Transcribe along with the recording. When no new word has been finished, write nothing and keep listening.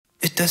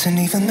It doesn't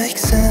even make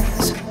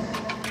sense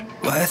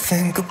why I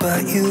think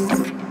about you.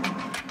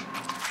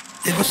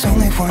 It was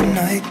only one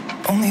night,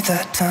 only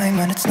that time,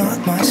 and it's not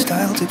my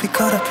style to be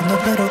caught up in the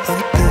middle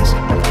like this.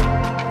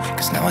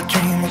 Cause now I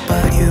dream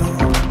about you.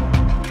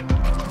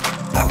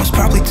 I was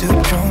probably too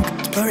drunk,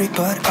 it's blurry,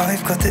 but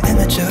I've got the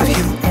image of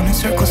you running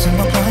circles in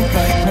my mind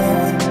right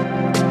now.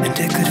 And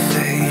it could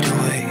fade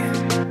away,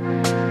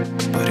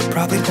 but it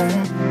probably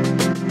won't,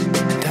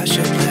 and I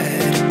should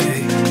let it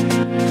be.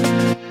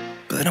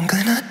 But I'm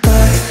gonna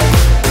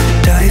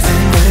dive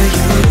into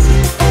you,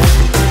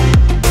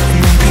 and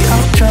maybe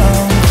I'll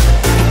drown.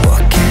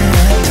 What can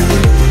I do?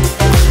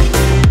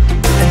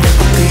 And it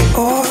will be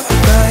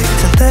alright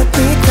to let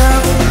me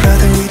down.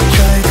 Rather we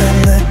try than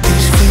let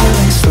these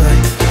feelings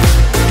slide.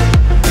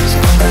 So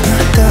I'm gonna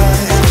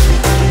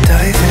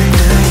dive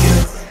into you.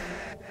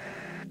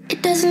 It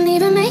doesn't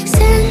even make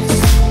sense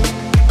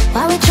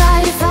why we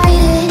try to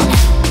fight it.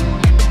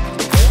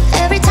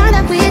 Every time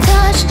that we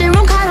touch, the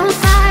room caught on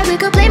fire. We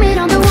could blame it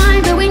on the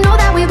wine, but we know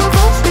that we will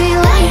both be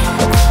like,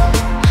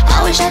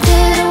 I wish I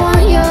didn't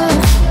want you.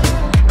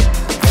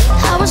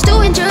 I was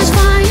doing just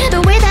fine,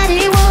 the way that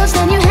it was.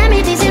 Then you hand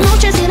me these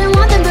emotions, didn't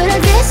want them, but I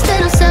guess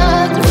that I'm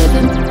stuck with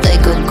them. They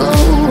could go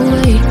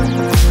away,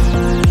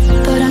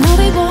 but I know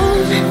they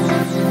won't,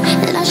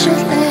 and I should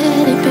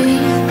let it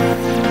be.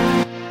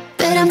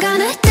 But I'm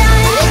gonna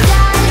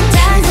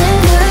dive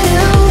into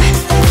you,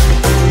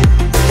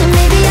 and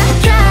maybe I'll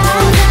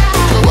drown,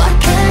 but what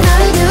can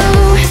I do?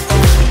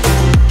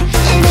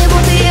 And it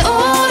will be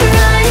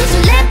alright to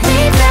let me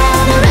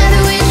down. I'd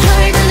rather we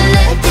try than to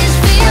let these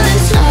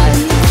feelings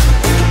slide.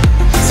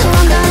 So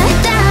I'm gonna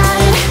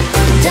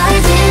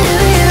dive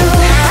into you.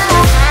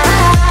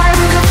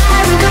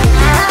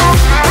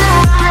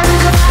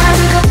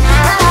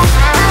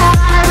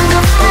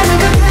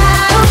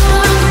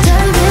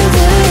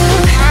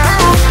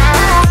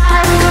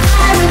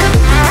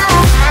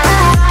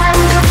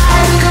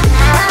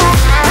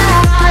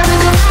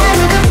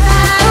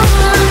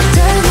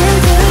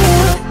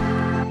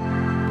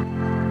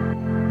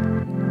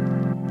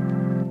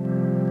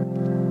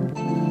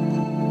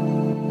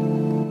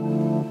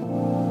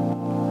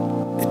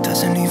 It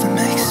doesn't even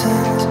make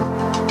sense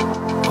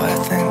why I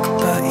think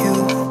about you.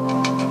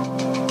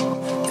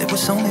 It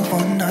was only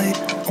one night,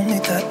 only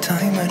that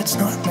time, and it's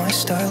not my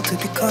style to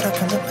be caught up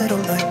in the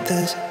middle like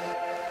this.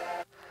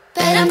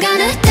 But I'm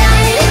gonna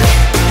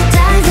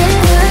dive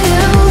into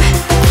you,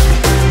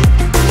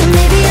 and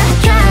maybe I'll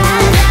try,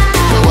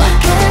 but what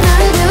can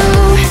I do?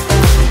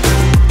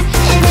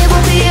 And it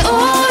will be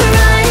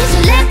alright to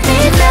let me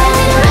down.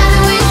 I'd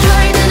rather we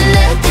try than to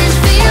let these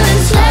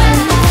feelings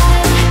slide.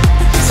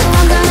 So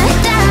I'm gonna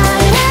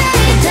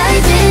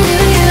dive into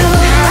you.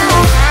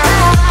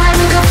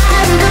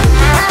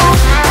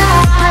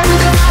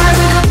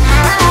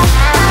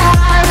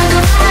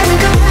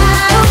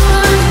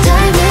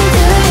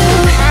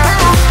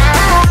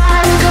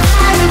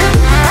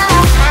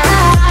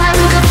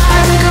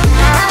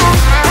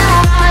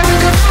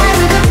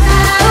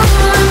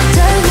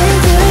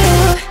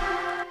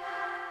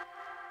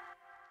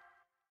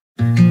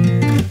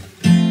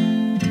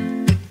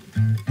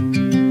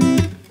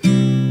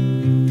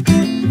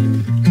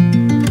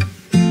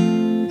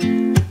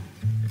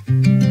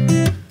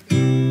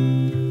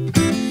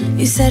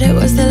 You said it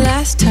was the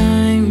last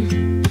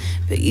time,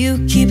 but you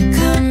keep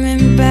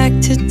coming back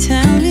to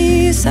tell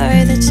me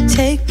sorry that you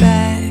take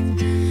back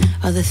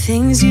all the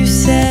things you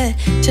said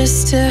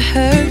just to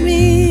hurt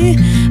me.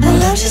 Our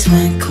love just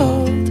went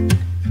cold,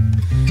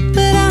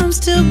 but I'm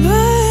still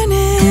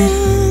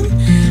burning.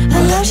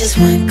 Our love just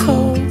went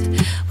cold.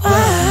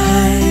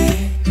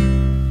 Why?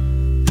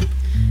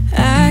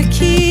 I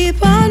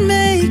keep on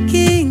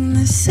making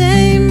the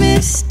same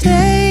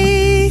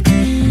mistake.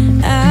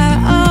 I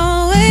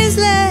always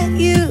let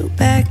you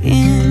back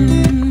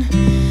in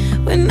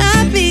when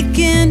I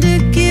begin to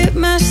get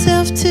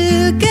myself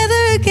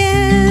together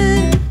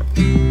again.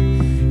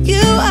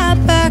 You are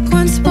back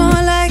once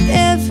more, like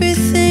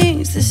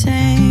everything's the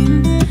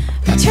same.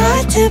 I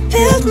tried to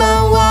build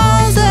my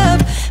walls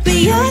up, but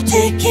you're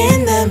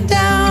taking them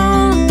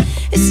down.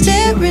 It's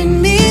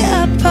tearing me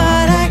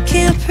apart, I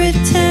can't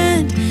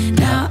pretend.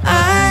 Now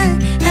I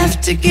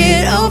have to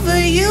get over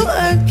you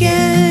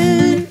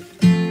again.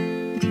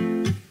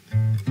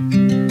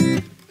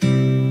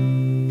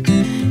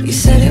 You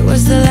said it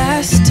was the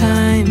last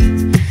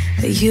time,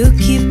 but you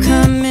keep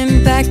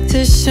coming back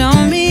to show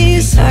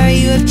me sorry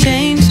you have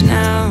changed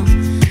now.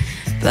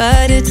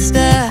 But it's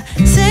the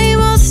same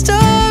old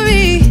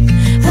story.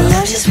 Our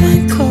love just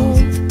went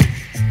cold,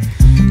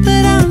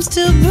 but I'm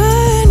still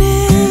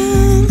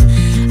burning.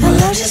 Our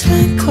love just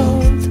went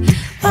cold.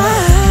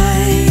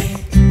 Why?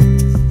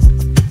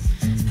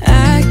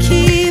 I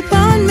keep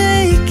on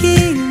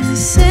making the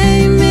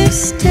same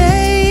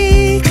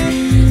mistake.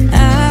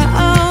 I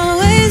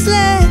always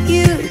let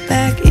you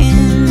back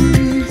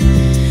in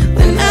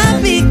when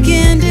I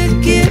begin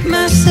to get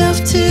myself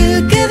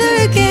together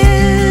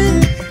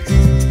again.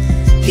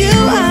 You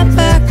are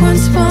back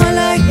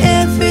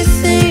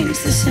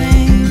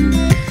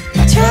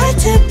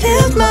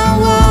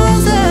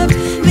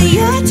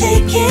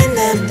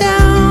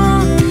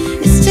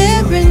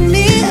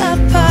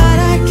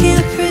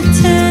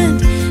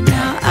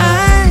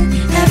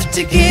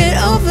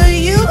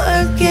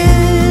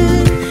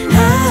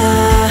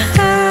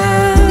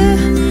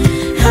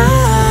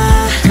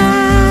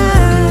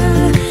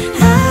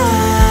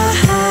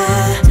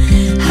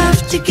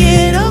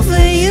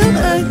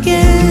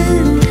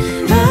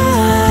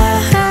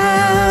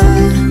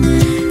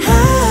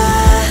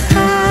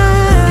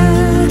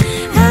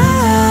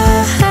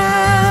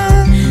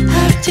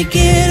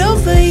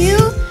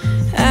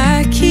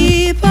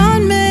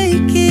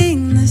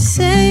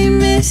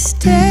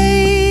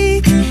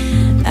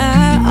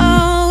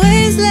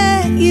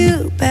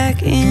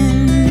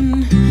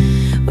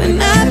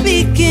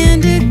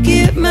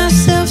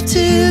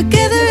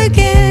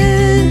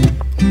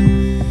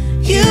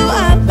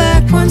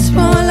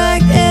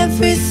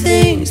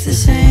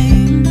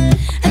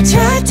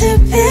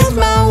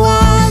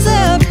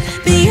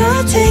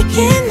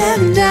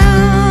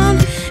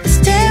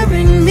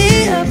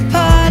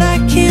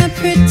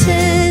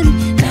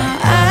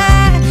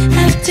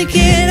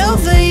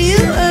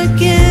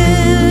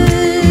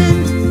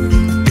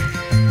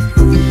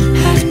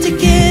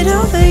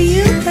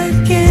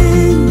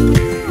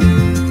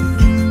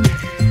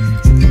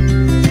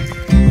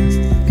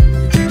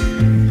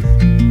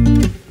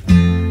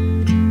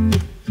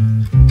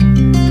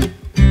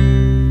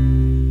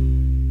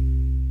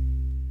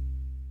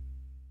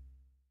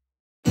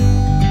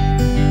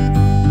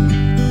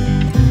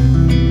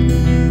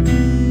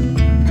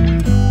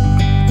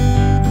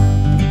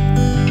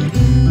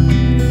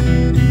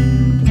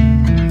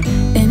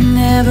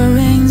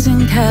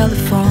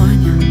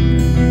California.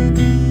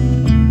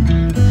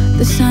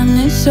 The sun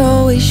is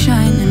always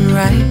shining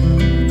bright.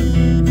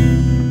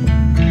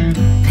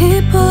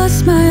 People are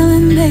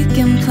smiling,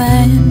 making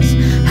plans,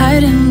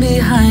 hiding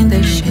behind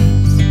their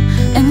shades,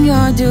 and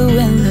you're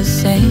doing the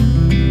same.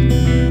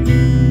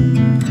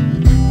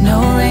 No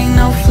rain,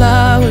 no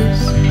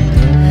flowers,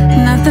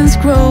 nothing's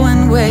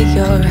growing where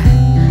you're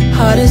at.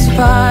 Heart is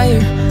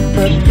fire,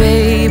 but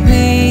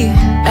baby,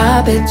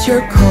 I bet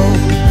you're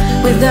cold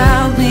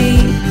without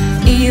me.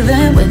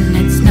 Even when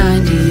it's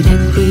 90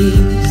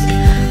 degrees.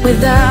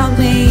 Without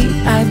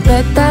me, I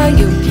bet that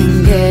you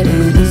can get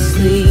any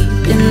sleep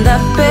in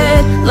that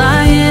bed,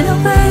 lying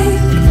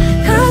awake.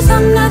 Cause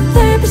I'm not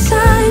there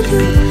beside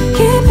you,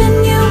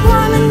 keeping you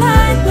warm at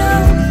night. No,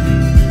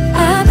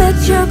 I bet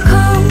you're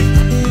cold.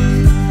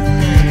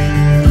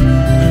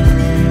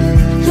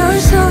 You're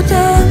so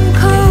damn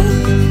cold.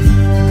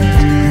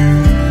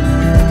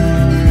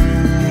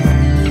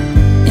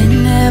 It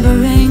never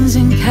rains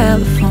in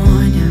California.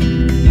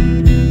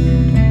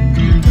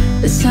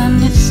 The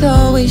sun is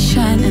always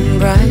shining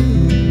bright.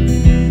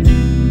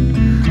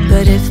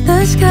 But if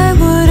the sky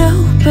would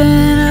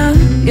open up,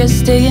 you're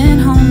staying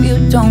home, you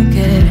don't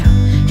get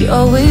out. You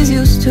always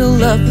used to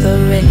love the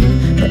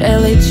rain, but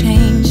LA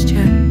changed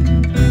you.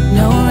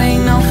 No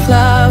rain, no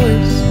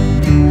flowers,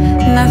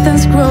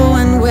 nothing's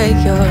growing where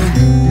you're at.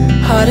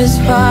 Heart is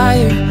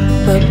fire,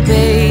 but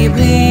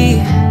baby,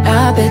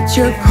 I bet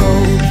you're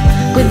cold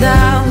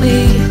without me.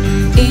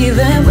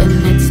 Even when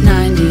it's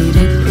 90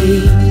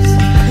 degrees.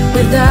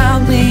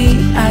 Without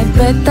me, I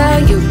bet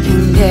that you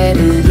can get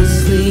any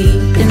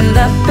sleep in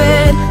that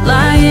bed,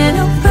 lying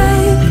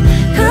awake.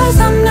 Cause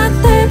I'm not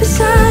there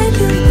beside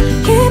you,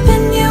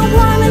 keeping you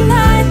warm at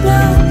night.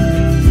 No,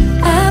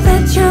 I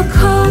bet you're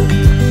cold.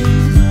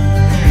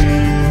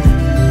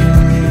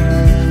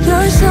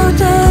 You're so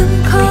damn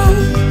cold.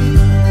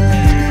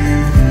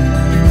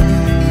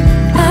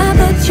 I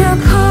bet you're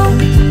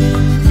cold.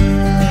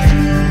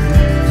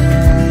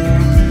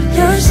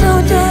 You're so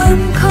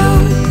damn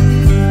cold.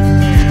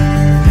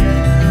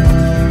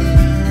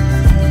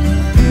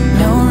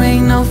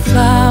 No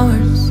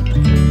flowers,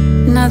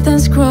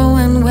 nothing's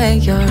growing where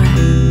you're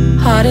at.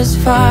 Heart is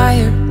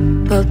fire,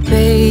 but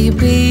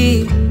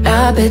baby,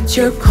 I bet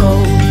you're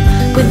cold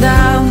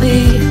without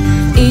me.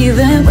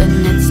 Even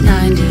when it's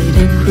 90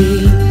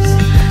 degrees.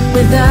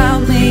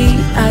 Without me,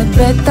 I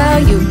bet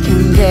that you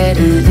can get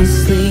any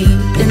sleep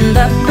in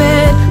that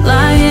bed,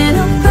 lying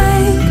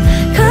awake.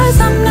 Cause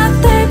I'm not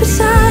there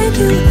beside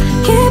you,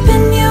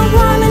 keeping you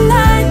warm at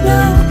night.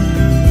 No,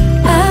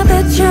 I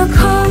bet you're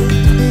cold.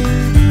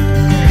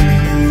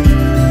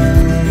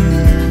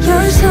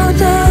 You're so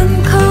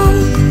damn cold.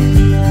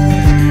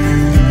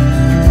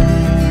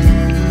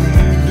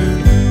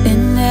 It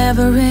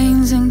never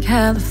rains in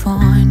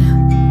California.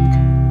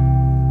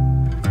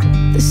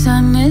 The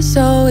sun is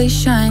always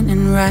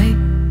shining bright.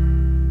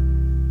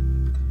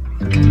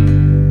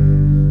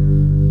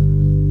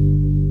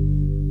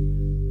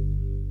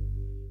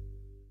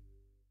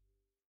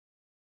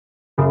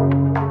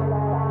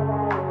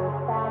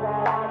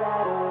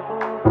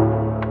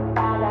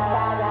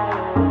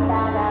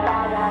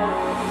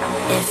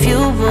 If you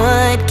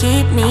would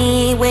keep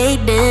me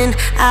waiting,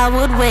 I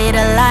would wait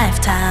a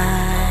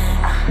lifetime.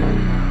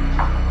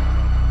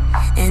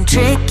 In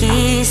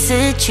tricky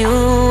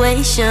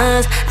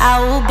situations, I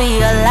will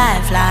be a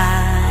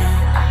lifeline.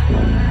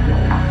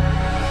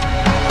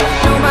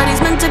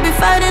 Nobody's meant to be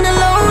fighting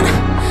alone.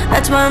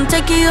 That's why I'm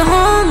taking you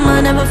home.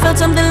 I never felt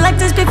something like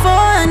this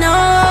before, no.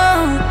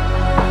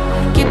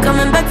 Keep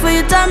coming back for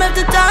you time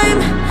after time.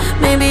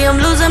 Maybe I'm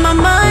losing my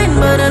mind,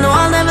 but I know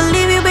I'll never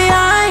leave you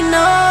behind,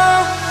 no.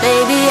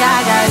 Baby,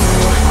 I got you.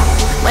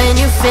 When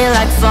you feel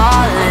like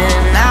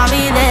falling, I'll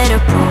be there to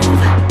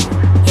prove,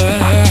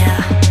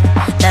 yeah,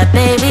 that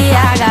baby,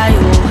 I got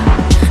you.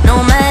 No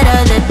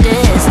matter the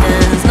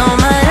distance, no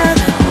matter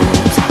the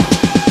hoops,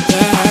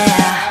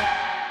 yeah,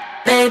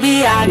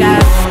 baby, I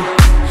got you.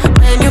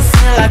 When you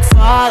feel like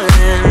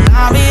falling,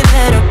 I'll be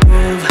there to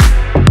prove,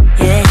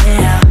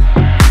 yeah,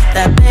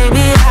 that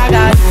baby, I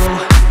got you.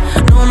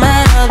 No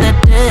matter the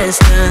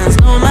distance,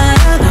 no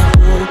matter the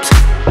hoops,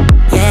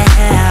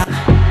 yeah,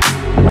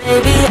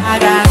 baby, I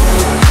got you.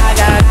 I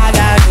got you. I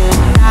got you.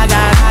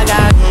 I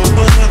got you.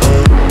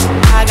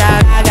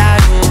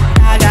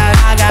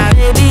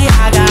 Baby,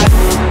 I got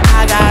you.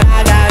 I got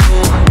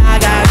you. I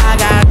got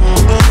you.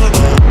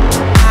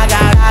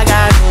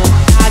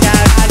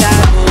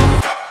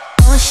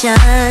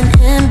 Ocean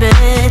in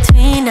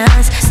between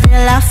us,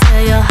 still I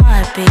feel your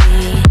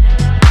heartbeat.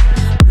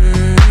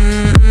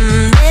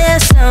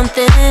 There's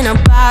something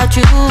about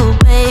you,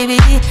 baby,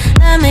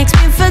 that makes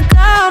me feel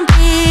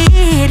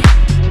complete.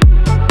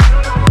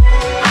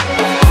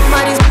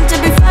 Nobody's meant to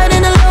be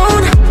fighting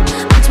alone.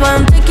 That's why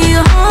I'm taking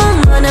you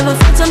home. I never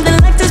felt something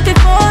like this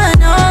before,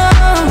 no.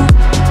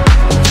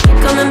 Keep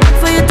coming back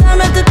for your time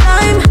after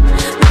time.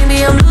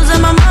 Maybe I'm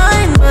losing my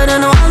mind, but I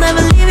know I'll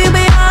never leave you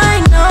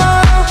behind, no.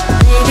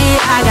 Baby,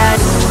 I got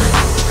you.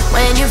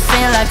 When you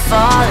feel like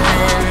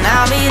falling,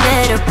 I'll be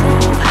there to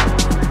prove,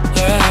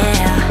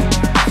 yeah,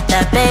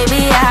 that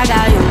baby, I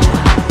got you.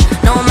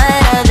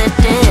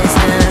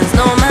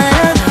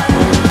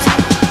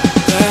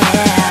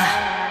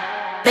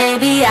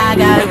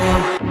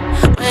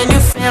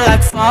 feel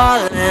like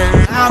falling,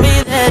 I'll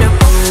be there to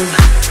prove,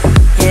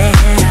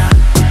 yeah,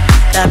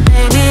 that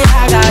baby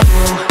I got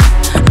you.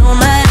 No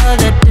matter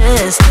the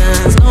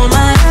distance, no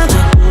matter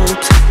the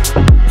hoops,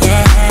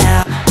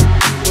 yeah,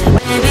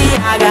 baby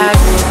I got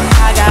you,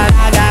 I got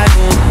you, I got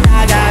you,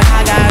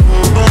 I got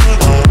you,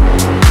 baby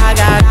I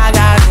got you, I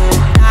got you,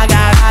 I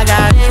got you, I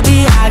got you,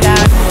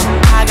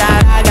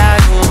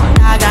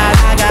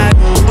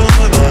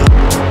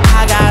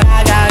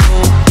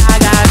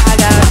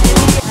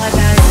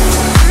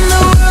 and the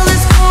world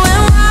is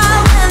going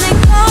wild when they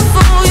come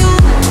for you,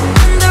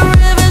 and the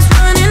river's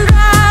running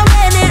dry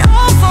when it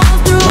all falls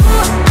through.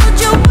 Don't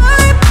you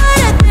worry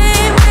about a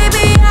thing,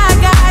 baby I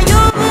got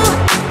you,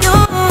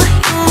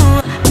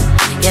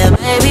 yeah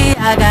baby I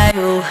got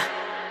you.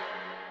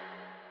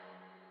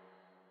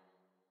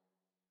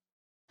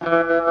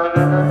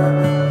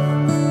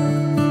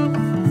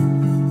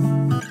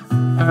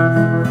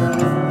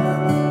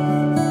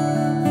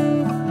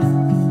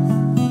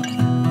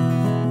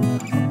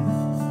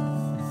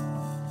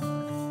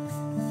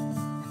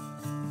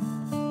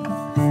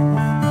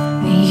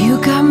 You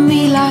got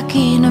me like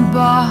in a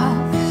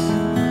box.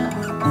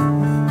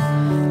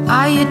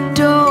 I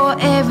adore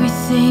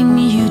everything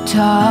you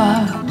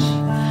touch.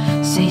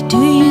 Say, do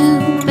you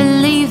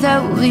believe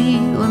that we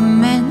were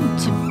meant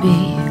to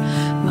be?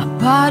 My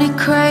body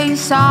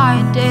craves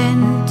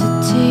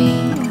identity.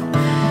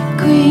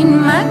 Green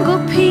mango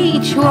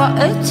peach, what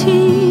a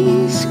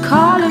tease.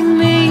 Calling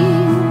me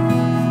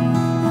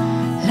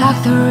like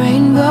the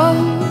rainbow.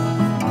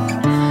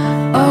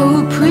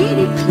 Oh,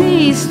 pretty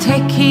please,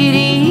 take it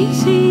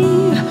easy.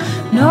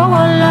 No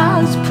one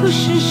likes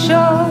push and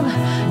shove.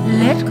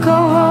 Let go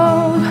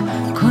of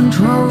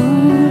control.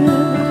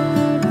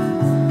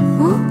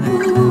 Ooh,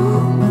 ooh,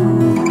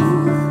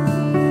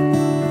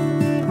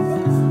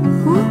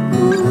 ooh,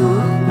 ooh.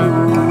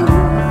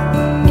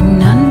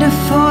 And under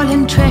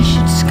fallen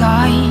treasured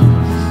skies,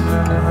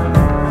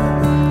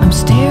 I'm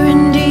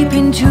staring deep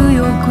into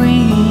your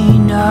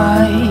green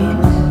eyes.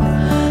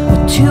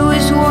 Two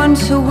is one,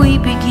 so we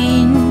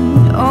begin.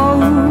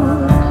 Oh,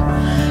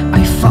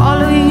 I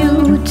follow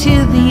you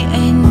till the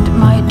end,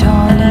 my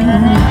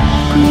darling.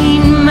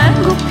 Green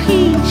mango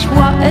peach,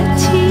 what a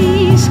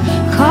tease.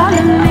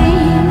 Calling me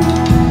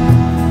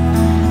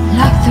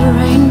like the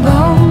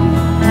rainbow.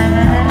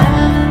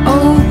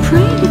 Oh,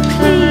 pretty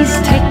please,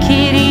 take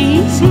it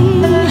easy.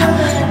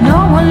 No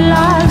one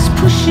likes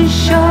push and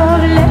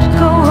shove. Let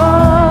go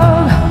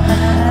of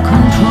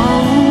control.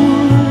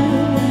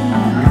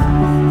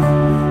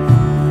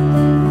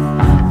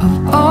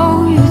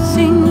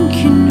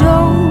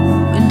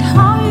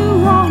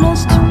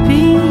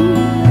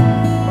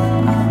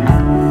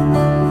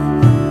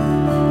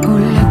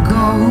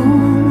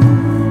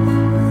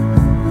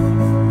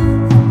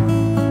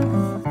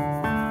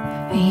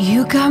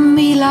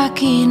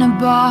 Like in a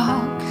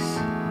box,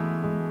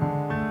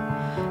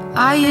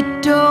 I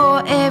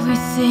adore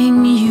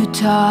everything you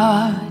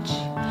touch.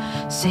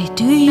 Say,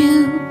 do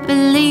you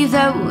believe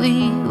that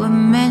we were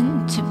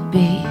meant to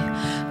be?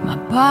 My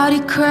body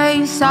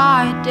craves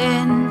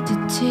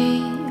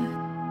identity.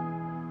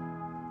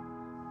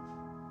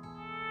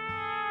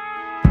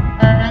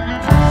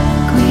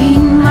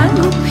 Green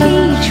mango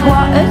peach,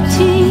 what a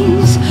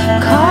tease.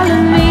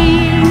 Calling me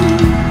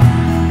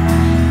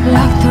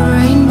like the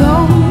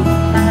rainbow.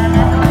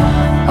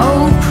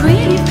 Oh,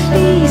 pretty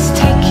please,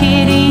 take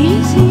it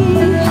easy.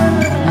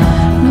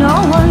 No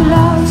one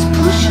loves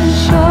push and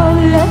shove.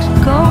 Let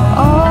go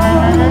of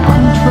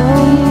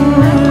control.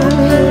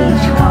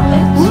 Please,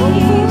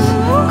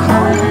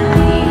 calling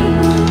me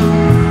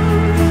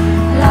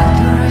like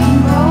the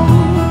rainbow.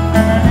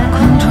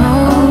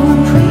 Control,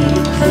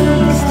 pretty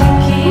please,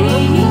 take it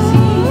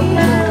easy.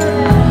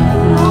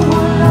 No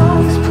one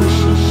loves push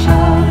and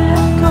shove.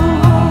 Let go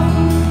of.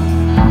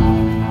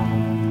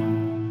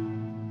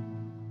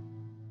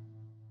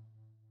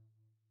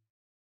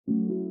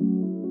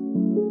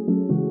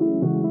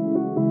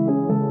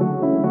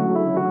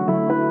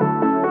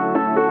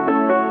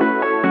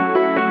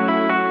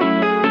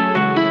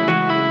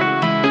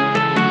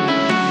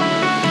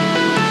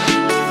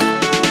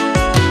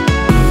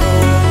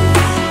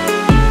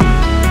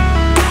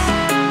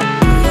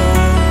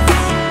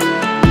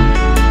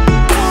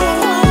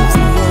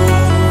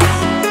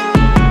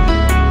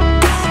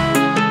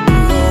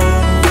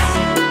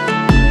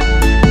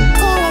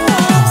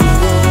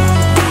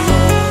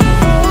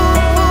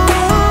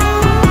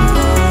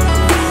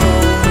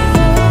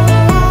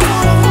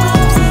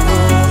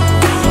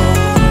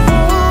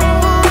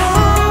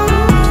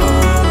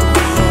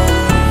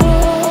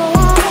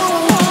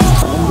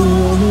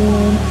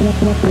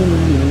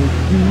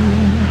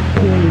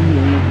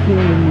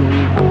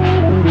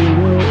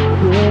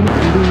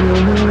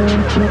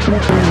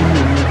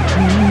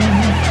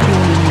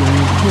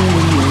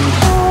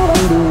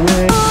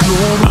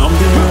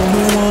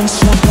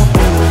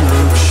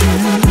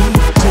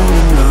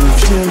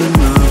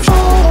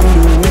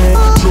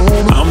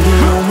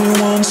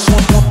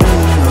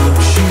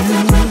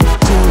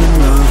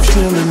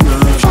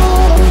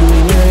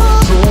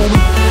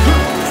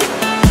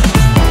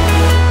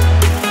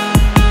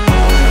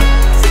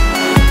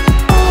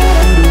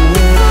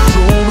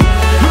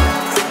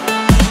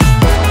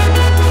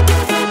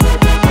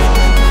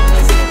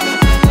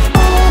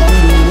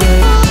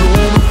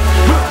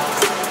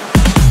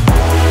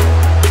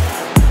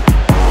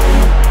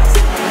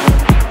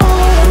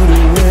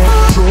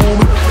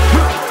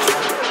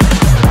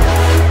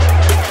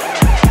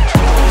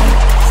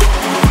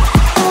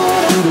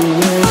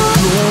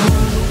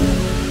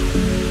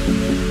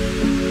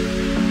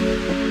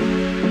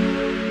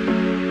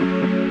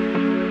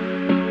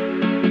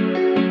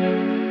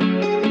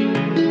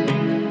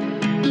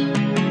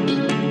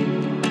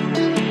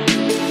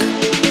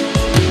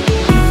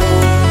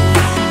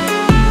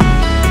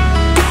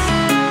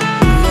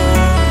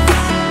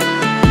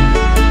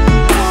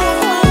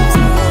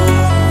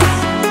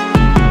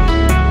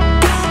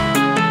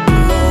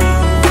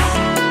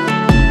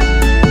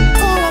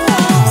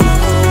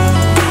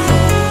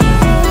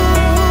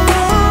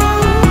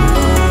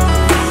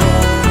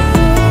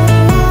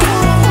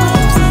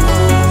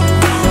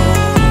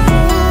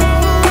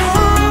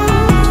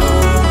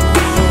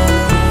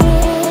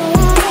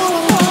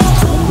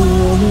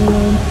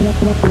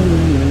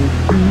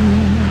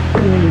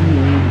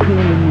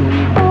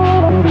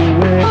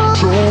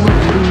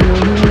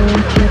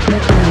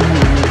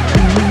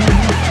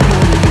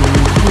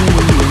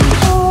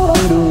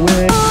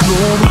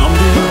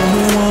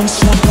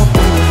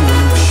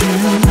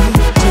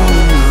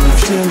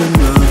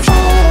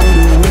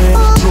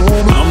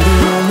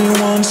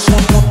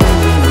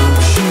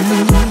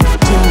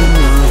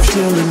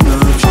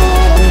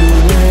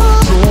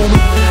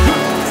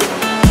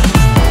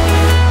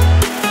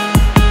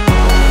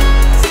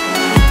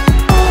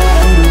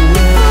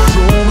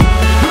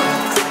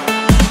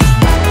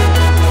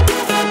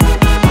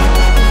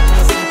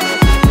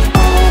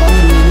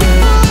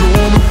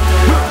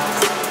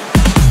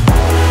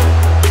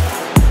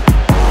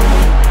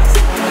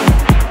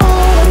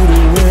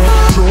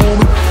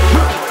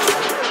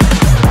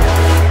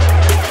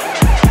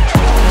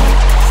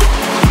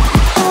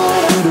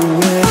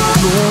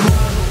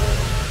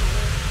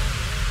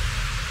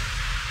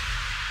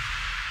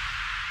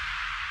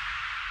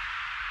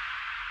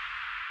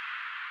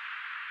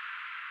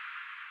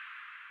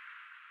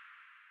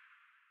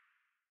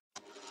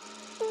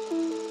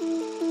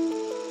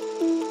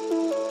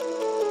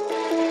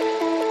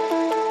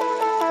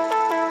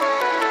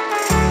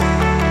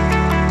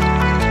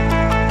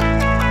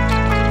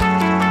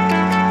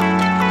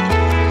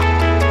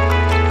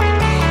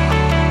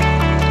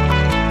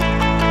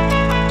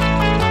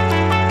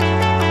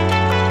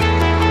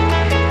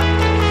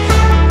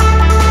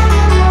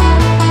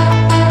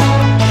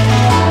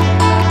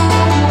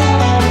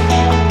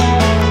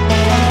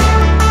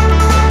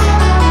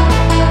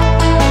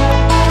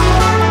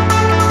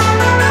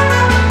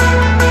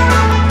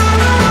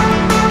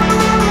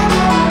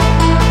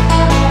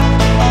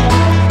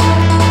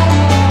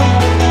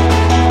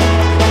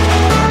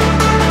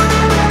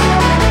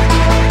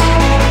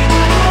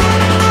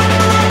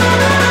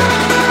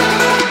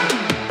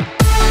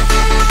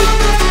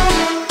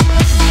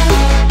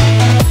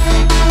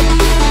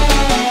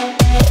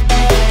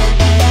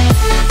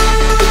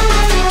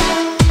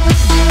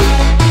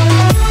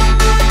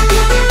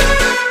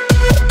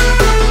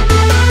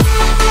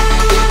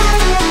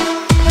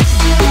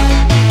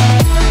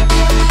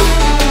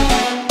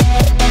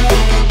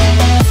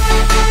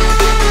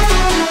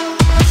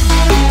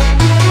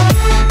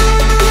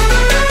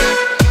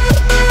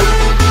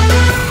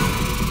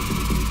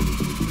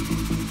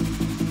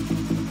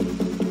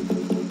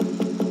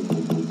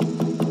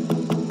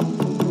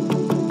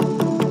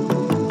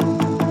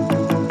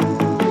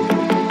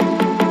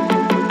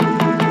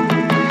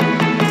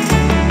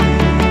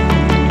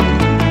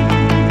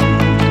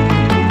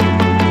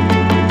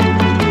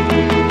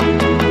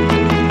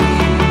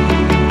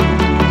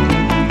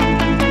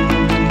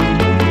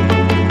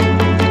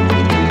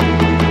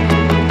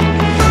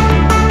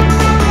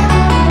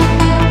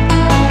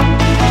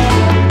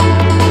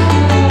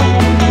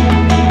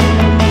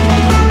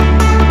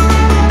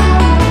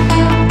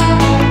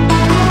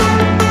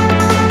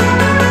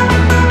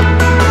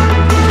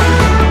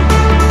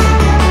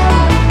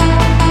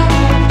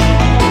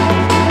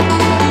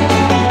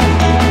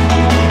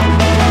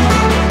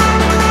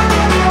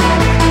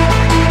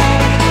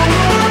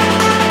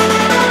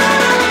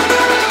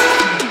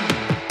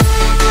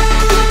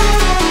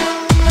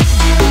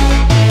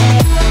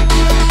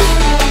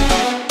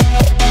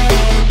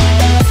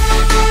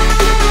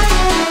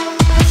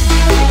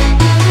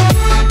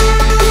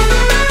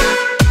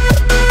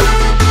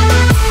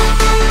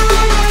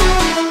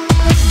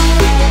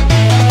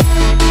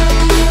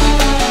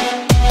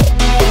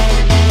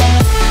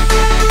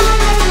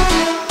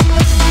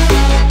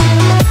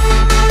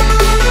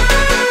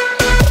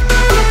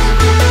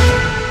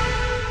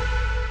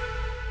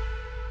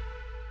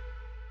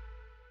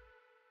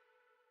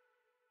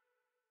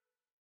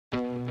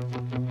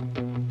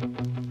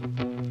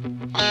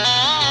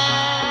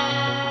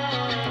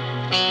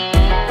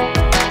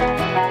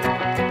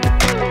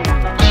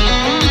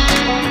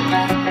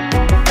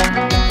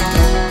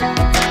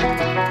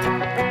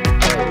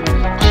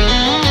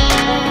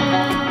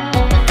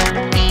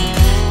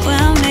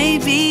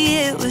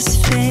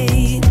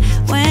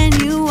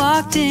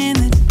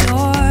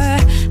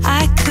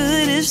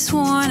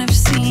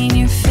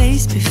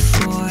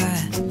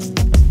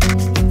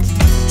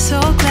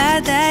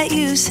 God that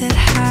you said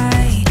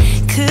hi,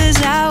 'cause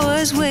I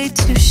was way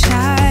too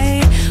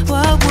shy.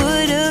 What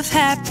would have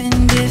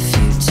happened if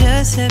you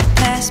just had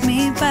passed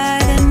me by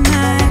the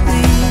night?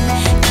 We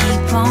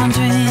keep on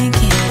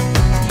drinking,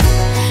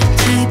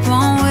 keep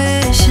on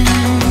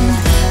wishing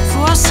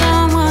for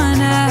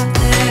someone out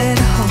there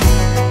to hold.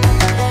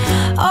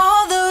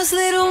 All those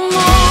little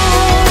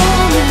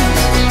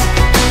moments,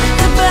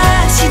 the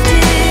bus you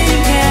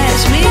didn't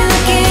catch me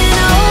looking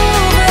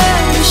over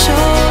your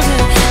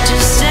shoulder,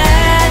 just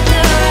at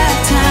the right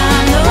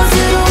time. Those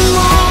little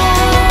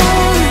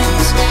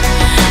moments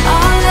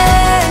all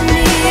led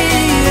me to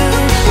you.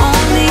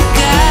 Only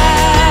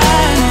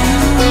God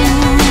knew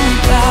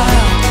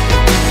about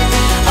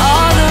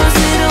all those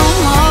little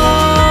moments.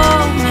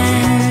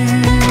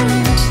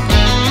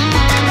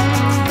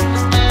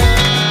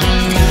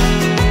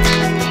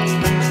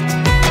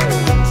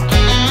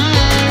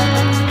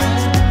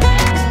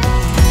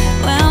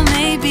 Well,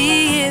 maybe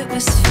it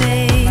was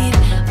fate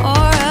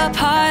or a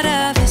part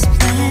of his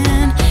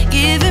plan.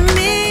 Giving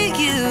me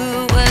you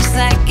was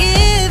like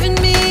giving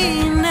me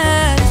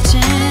another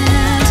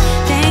chance.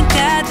 Thank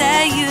God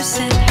that you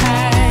said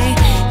hi,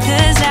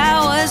 'cause I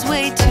was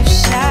way too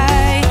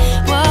shy.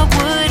 What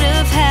would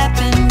have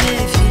happened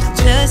if you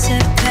just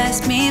had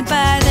passed me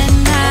by the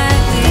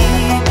night? We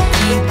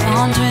keep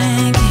on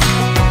drinking,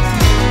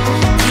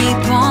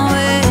 keep on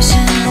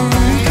wishing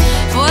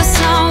for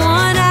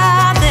someone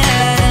out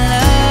there to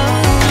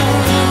love.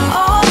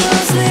 All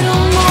those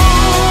little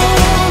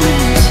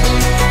moments,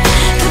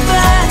 the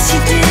bus you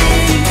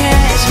didn't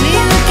catch me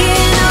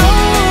looking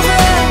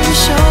over your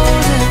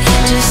shoulder,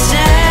 just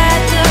at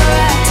the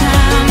right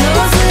time.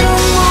 Those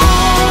little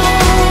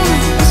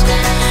moments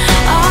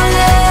all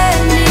led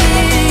me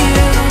to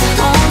you.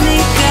 Only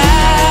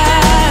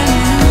God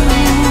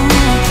knew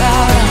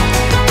about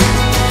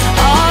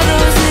all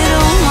those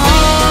little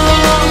moments.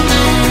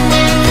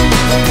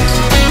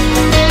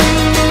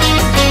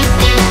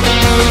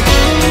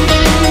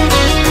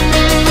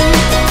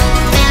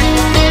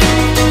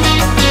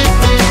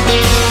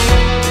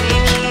 We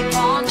keep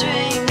on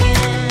drinking,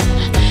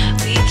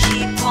 we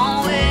keep on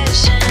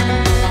wishing.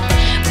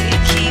 We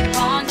keep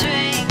on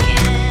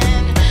drinking,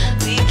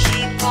 we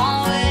keep on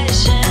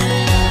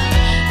wishing.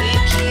 We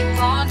keep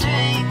on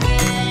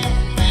drinking,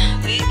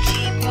 we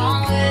keep on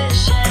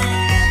wishing.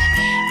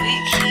 We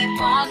keep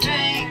on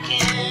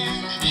drinking,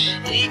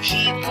 we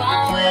keep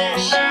on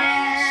wishing.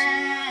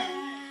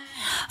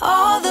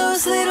 All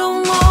those little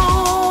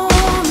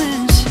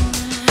moments,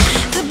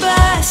 the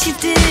bus you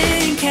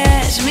didn't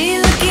catch me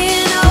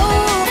looking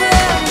over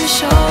your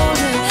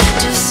shoulder,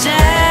 just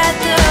at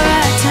the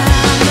right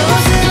time.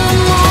 Those little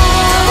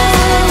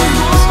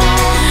moments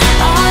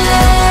all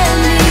led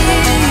me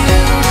to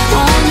you.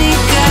 Only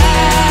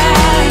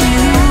God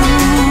knew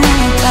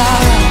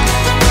about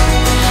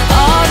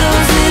all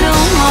those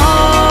little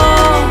moments.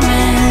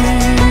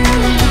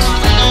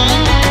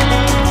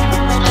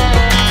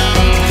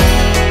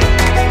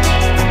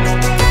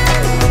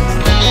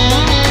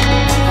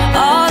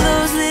 All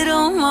those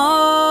little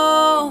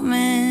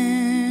moments.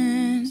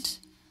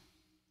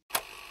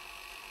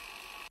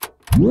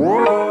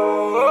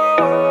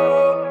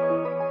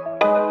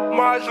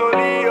 Ma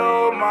jolie,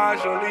 oh ma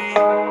jolie.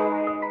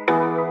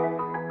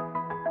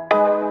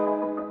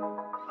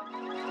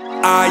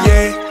 Ah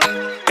yeah,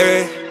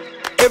 eh.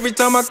 Every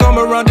time I come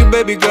around you,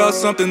 baby girl,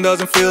 something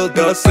doesn't feel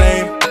the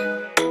same.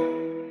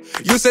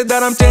 You said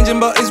that I'm changing,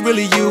 but it's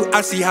really you.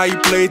 I see how you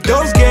play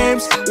those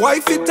games.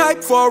 Wifey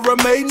type for a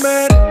main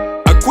man.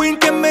 A queen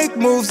can make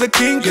moves, a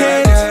king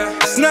can't.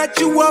 Snatch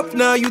you up,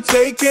 now you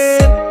taking.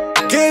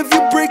 Gave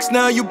you bricks,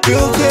 now you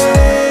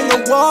building a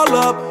wall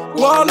up,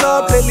 wall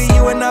up. Lately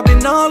you and I've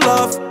been all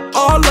love,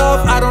 all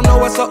love. I don't know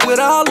what's up with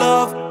our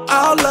love,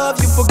 our love.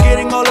 You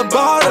forgetting all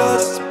about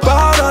us,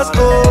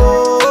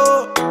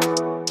 oh.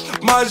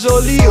 My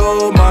jolie,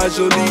 oh my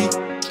jolie.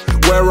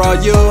 Where are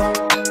you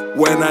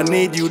when I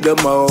need you the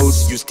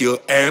most? You still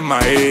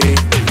MIA.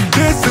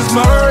 This is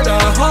murder,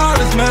 heart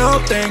is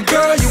melting.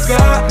 Girl, you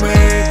got me.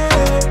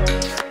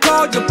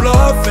 Called your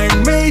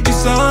bluffing, made you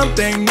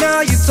something.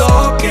 Now you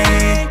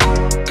talking,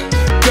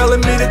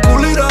 telling me to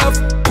cool it off,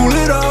 cool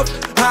it off.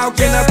 How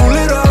can I cool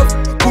it off,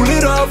 cool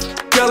it off?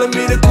 Telling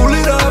me to cool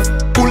it off,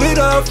 cool it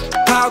off.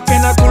 How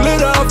can I cool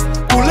it off,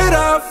 cool it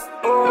off?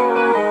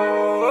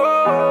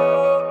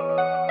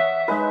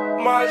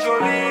 My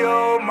jolie,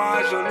 oh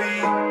my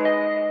jolie.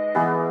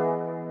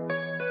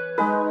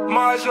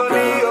 My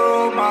jolie,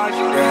 oh my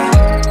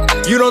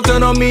jolie. You don't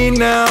turn on me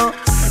now,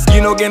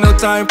 you don't get no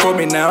time for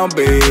me now,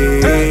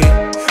 babe.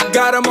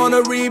 Got him on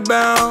a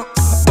rebound,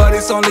 but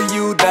it's only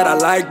you that I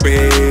like,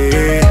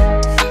 babe.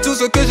 Tout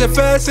ce que j'ai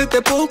fait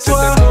c'était pour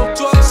toi.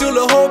 Sur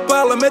le haut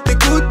parle mais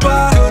t'écoutes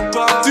pas.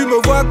 Tu me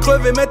vois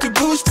crever mais tu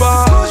bouges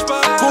pas.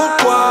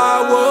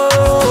 Pourquoi?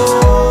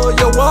 Whoa,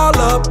 yo, wall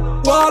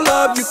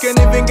up, you can't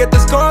even get the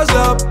scars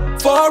up.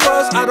 For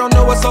us, I don't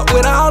know what's up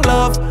with our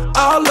love,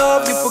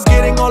 you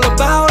forgetting all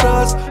about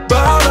us,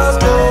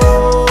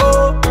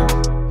 oh.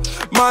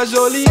 My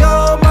jolie,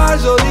 oh my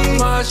jolie,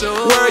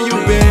 where you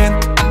been?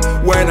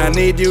 when I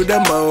need you the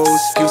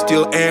most, you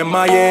still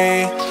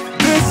MIA.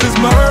 This is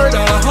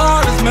murder,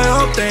 heart is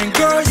melting,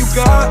 girl you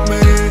got me.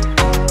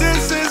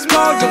 This is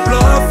more than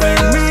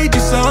bluffing, need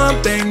you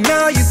something,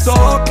 now you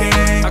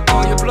talking. I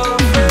call you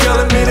bluffing,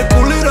 telling me to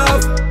cool it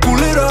off,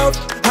 cool it off.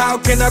 How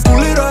can I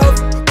cool it off,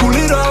 cool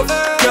it off?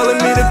 Telling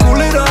me to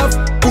cool it off,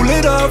 cool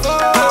it off.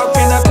 How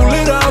can I cool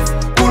it off,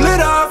 cool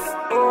it off?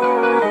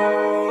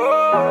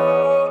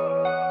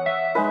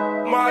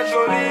 Ma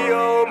jolie,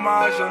 oh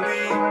ma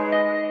jolie.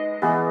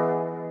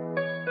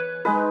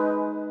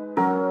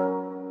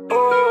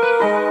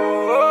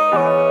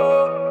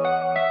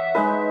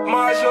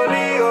 Ma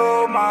jolie,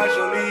 oh ma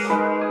jolie.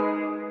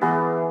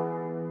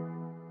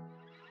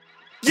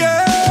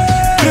 Yeah,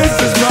 this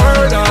is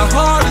murder,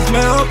 heart is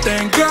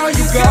melting, girl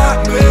you got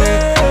me.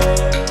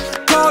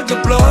 Called you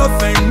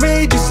bluffing,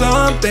 made you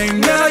something,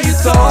 now you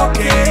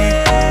talking.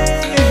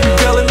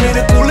 Telling me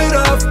to cool it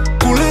off,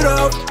 cool it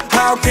off.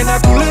 How can I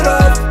cool it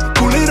off,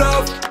 cool it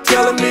off?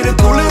 Telling me to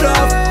cool it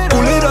off,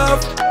 cool it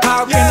off.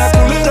 How can I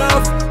cool it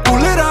off,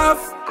 cool it off?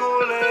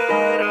 Cool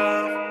it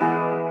off.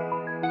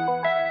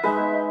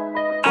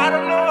 I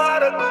don't know how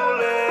to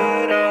cool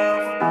it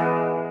off.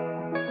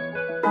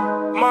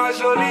 Ma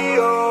jolie,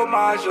 oh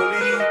ma jolie.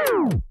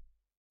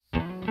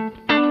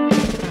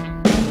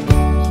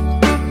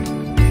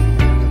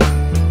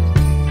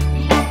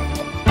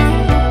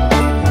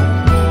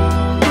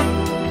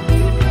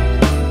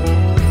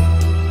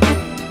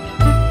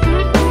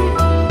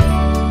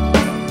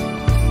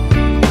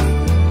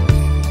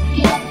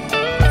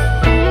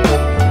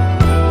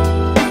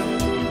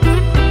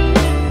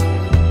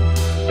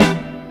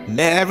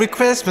 Merry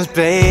Christmas,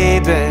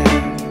 baby.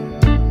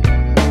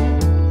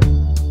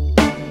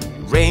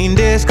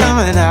 Reindeer's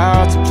coming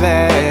out to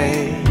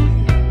play.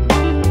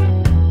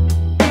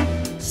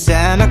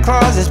 Santa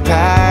Claus is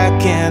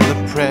packing the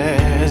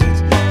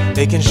presents,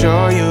 making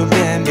sure you've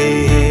been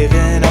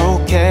behaving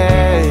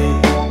okay.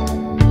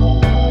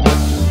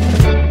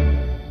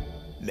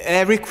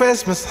 Merry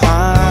Christmas,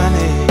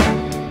 honey.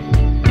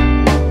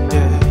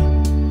 Yeah.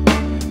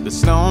 The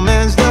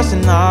snowman's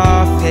dusting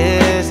off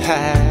his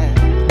hat,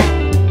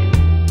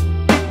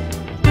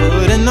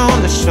 putting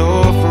on the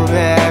show for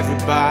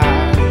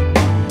everybody,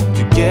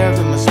 to give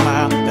them a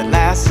smile that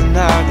lasts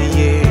another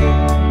year.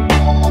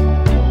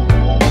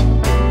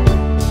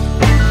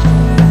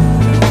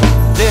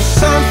 There's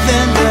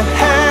something that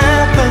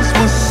happens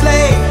when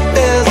sleigh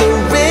bells are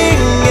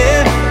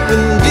ringing,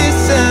 when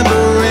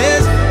December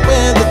ends,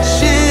 when the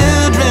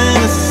children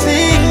are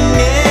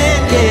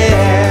singing,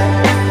 yeah.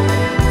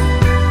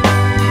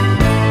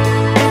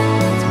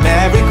 It's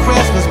Merry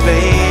Christmas,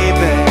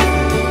 baby.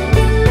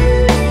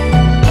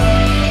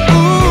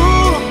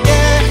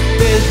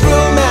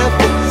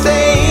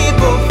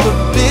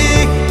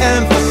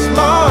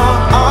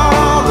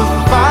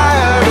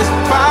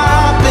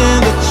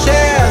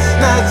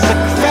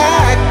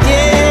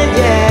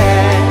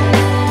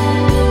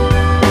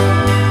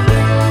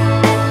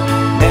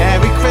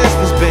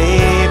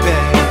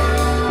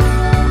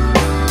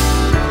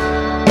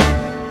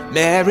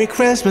 Merry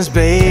Christmas,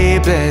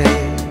 baby.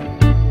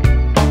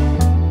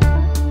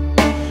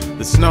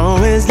 The snow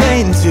is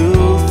laying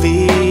 2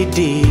 feet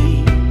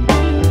deep.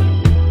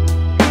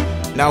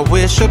 Now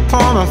wish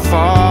upon a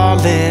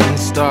falling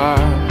star,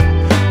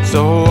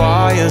 so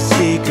all your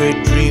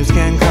secret dreams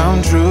can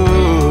come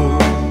true.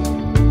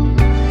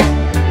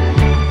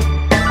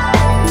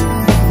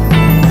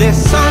 There's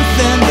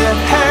something that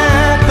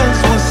happens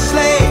when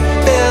sleigh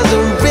bells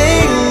are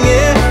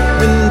ringing,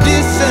 when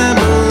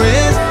December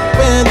ends,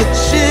 when the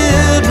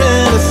children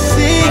are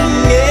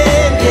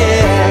singing,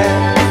 yeah.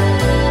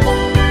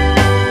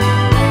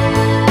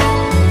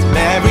 It's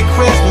Merry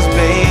Christmas,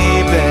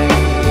 baby.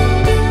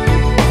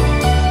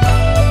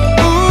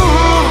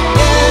 Ooh,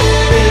 yeah.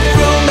 There's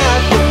room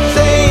at the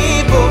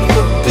table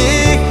for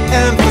big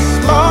and for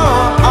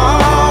small.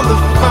 All the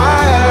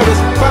fire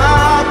is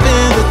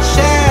popping, the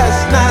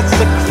chestnuts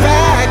are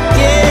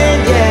cracking,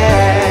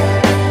 yeah.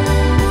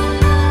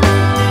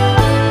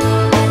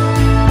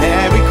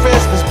 Merry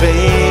Christmas,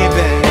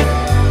 baby.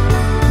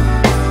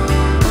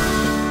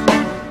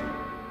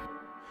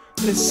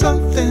 There's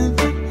something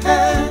that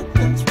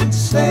happens when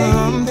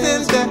something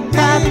that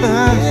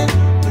happens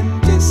when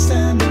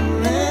December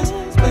ends,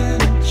 when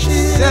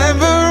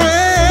December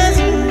ends,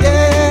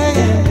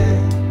 yeah.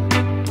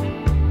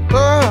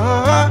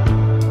 Oh,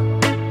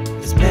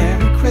 it's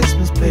Merry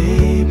Christmas,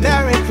 baby.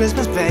 Merry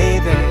Christmas,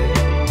 baby.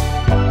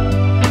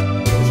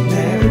 It's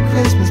Merry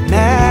Christmas,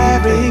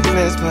 Merry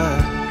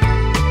Christmas.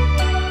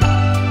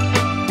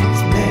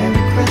 It's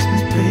Merry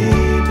Christmas,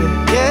 baby.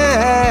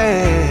 Yeah.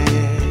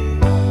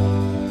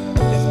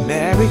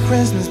 Merry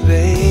Christmas,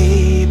 baby.